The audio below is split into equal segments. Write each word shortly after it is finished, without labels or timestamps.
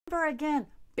are again.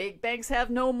 Big banks have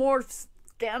no more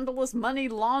scandalous money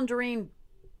laundering,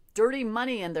 dirty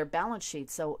money in their balance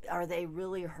sheets. So are they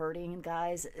really hurting,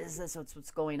 guys? Is this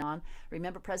what's going on?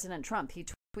 Remember President Trump, he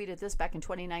tweeted this back in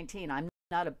 2019. I'm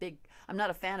not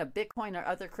a fan of Bitcoin or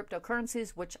other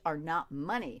cryptocurrencies which are not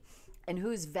money and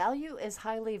whose value is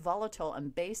highly volatile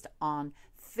and based on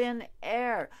thin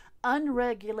air.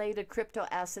 Unregulated crypto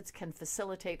assets can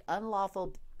facilitate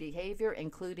unlawful behavior,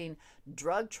 including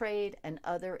drug trade and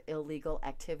other illegal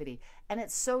activity. And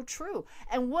it's so true.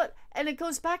 And it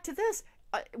goes back to this.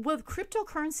 Will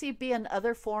cryptocurrency be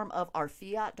another form of our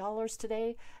fiat dollars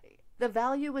today? The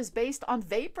value is based on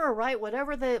vapor, right?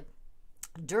 Whatever the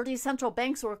dirty central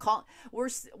banks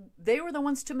they were the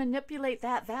ones to manipulate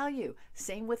that value.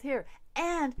 Same with here.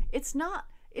 And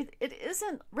it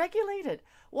isn't regulated.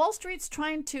 Wall Street's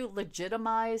trying to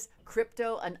legitimize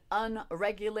crypto, an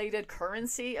unregulated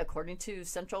currency, according to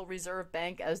Central Reserve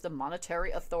Bank as the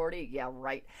monetary authority. Yeah,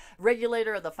 right.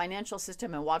 Regulator of the financial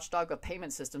system and watchdog of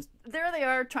payment systems. There they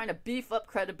are trying to beef up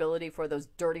credibility for those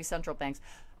dirty central banks.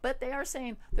 But they are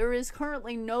saying there is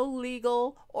currently no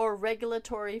legal or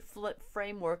regulatory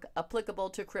framework applicable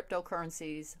to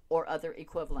cryptocurrencies or other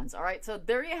equivalents. All right, so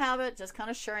there you have it, just kind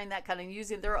of sharing that, kind of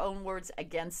using their own words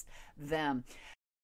against them.